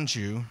around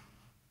you,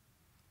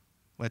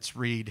 let's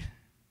read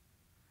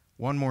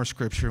one more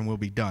scripture and we'll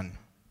be done.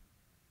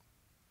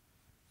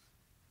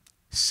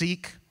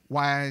 Seek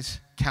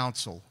wise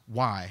counsel.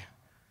 Why?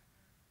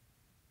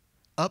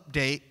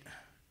 Update,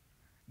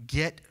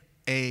 get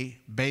a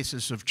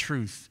basis of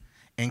truth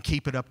and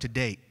keep it up to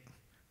date,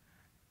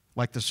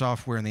 like the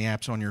software and the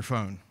apps on your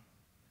phone,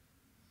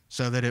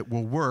 so that it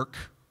will work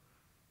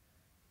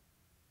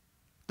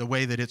the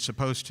way that it's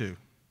supposed to.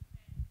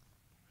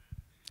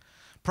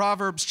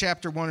 Proverbs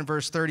chapter 1 and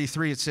verse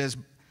 33, it says,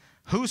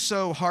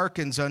 "Whoso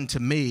hearkens unto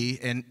me,"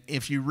 and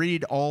if you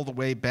read all the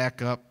way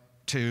back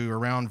up to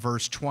around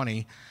verse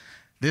 20,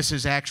 this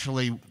is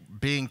actually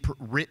being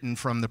written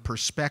from the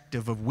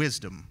perspective of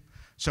wisdom.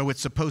 So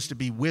it's supposed to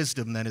be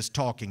wisdom that is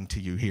talking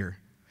to you here.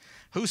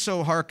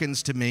 "Whoso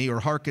hearkens to me," or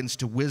hearkens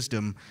to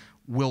wisdom,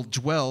 "will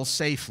dwell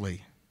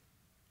safely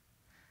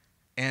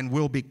and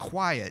will be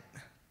quiet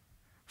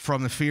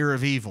from the fear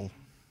of evil."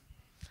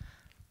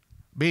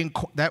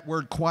 That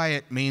word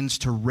quiet means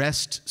to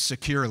rest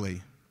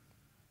securely.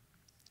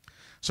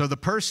 So the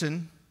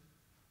person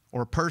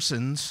or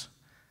persons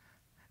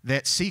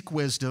that seek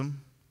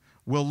wisdom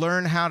will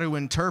learn how to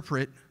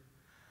interpret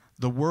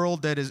the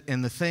world that is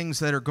and the things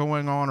that are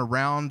going on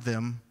around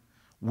them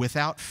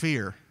without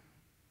fear.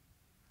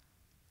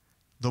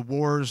 The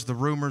wars, the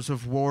rumors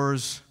of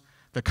wars,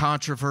 the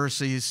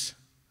controversies,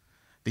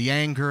 the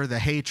anger, the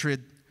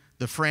hatred,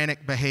 the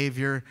frantic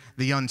behavior,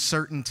 the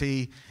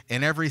uncertainty,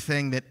 and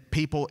everything that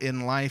people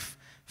in life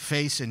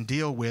face and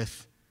deal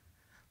with.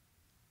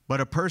 But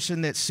a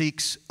person that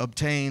seeks,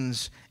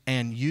 obtains,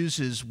 and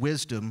uses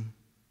wisdom,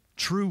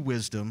 true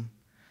wisdom,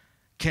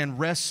 can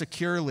rest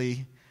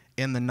securely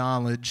in the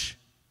knowledge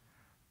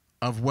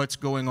of what's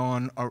going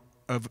on,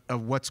 of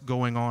what's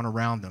going on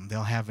around them.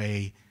 They'll have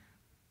a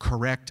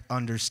correct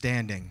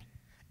understanding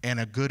and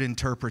a good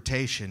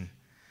interpretation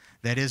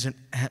that isn't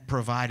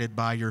provided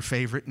by your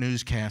favorite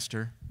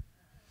newscaster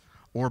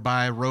or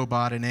by a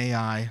robot and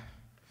AI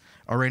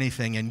or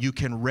anything. And you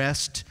can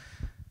rest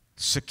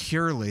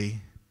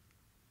securely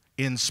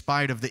in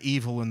spite of the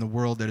evil in the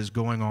world that is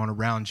going on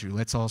around you.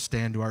 Let's all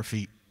stand to our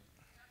feet.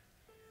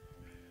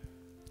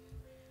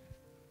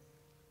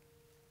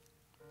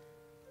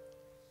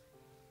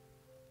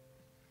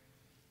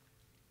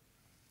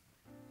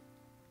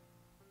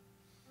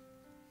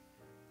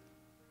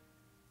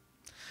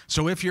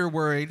 So if you're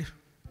worried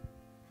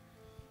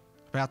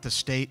about the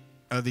state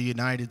of the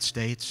United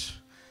States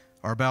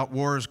or about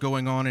wars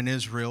going on in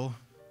Israel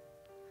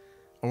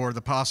or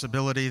the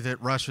possibility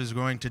that Russia is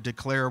going to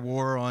declare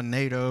war on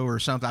NATO or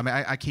something, I mean,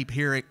 I keep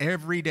hearing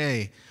every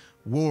day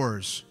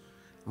wars,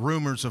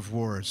 rumors of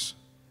wars.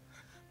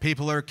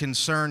 People are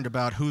concerned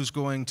about who's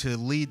going to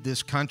lead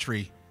this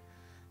country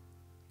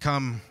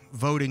come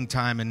voting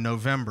time in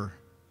November.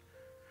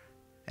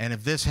 And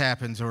if this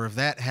happens or if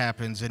that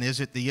happens, and is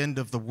it the end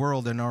of the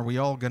world, and are we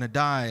all going to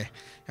die,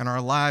 and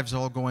our lives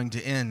all going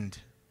to end?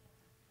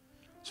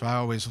 So I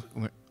always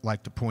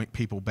like to point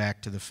people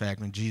back to the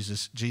fact when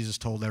Jesus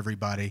told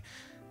everybody,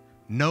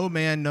 no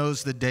man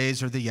knows the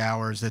days or the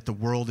hours that the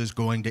world is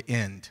going to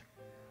end.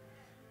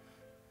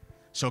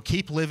 So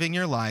keep living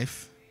your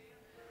life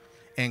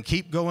and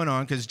keep going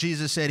on, because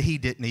Jesus said he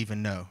didn't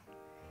even know.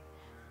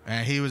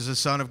 And he was the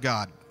Son of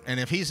God. And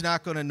if he's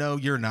not going to know,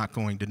 you're not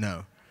going to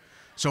know.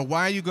 So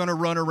why are you going to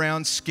run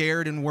around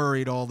scared and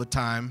worried all the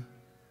time?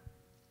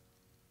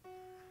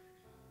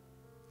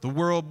 The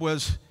world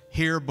was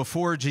here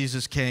before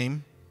Jesus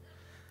came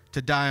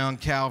to die on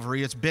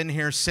Calvary. It's been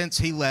here since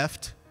he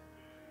left,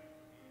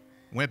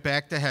 went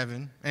back to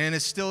heaven, and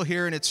it's still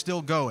here and it's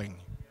still going.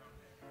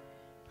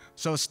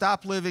 So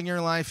stop living your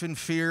life in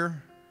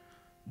fear,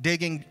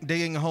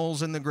 digging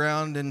holes in the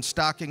ground and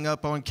stocking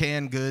up on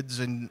canned goods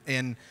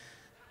and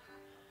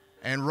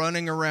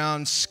running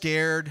around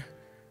scared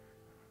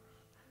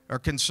or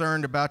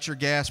concerned about your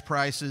gas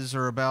prices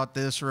or about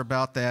this or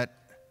about that,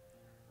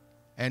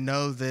 and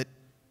know that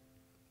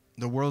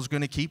the world's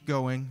going to keep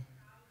going.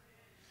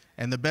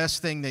 And the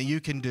best thing that you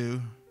can do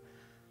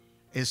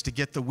is to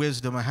get the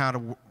wisdom of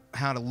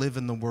how to live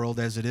in the world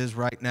as it is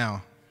right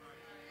now,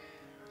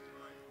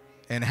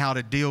 and how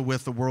to deal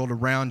with the world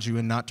around you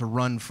and not to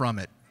run from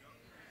it.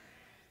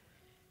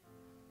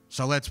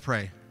 So let's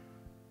pray.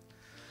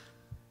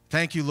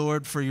 Thank you,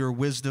 Lord, for your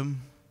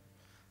wisdom,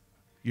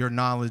 your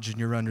knowledge, and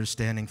your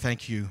understanding.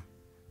 Thank you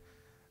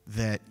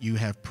that you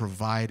have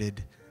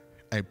provided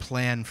a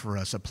plan for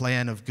us, a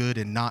plan of good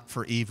and not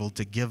for evil,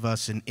 to give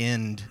us an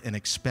end, an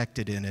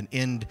expected end, an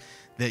end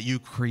that you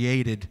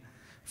created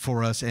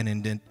for us and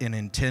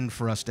intend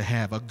for us to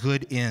have, a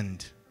good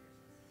end,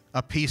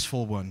 a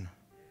peaceful one.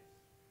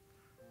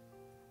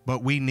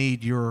 But we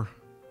need your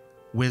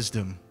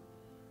wisdom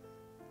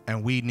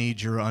and we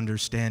need your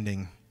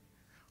understanding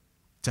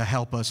to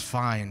help us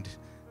find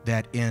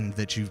that end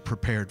that you've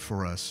prepared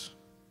for us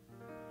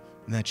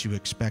and that you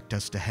expect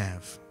us to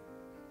have.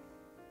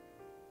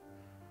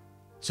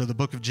 So the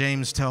book of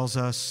James tells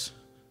us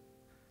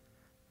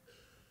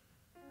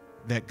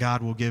that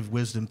God will give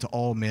wisdom to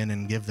all men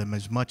and give them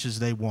as much as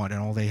they want,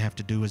 and all they have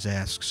to do is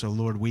ask. So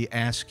Lord, we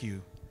ask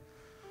you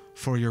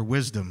for your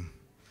wisdom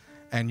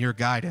and your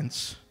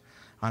guidance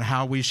on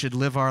how we should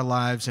live our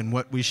lives and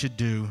what we should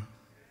do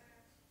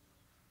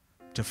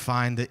to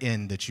find the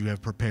end that you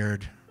have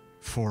prepared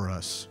for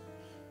us,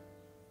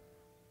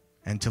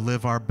 and to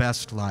live our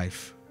best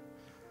life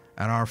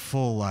and our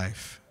full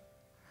life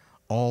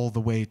all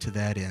the way to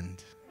that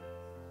end.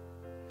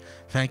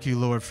 Thank you,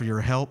 Lord, for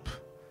your help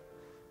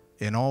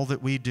in all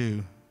that we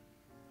do,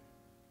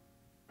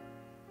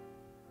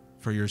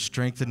 for your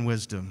strength and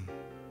wisdom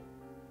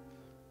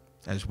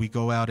as we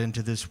go out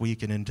into this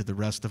week and into the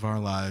rest of our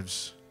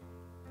lives.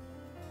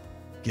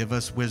 Give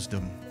us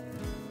wisdom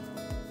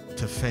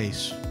to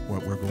face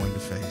what we're going to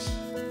face.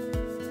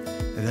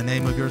 In the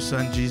name of your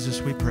Son,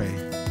 Jesus, we pray.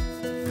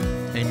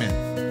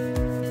 Amen.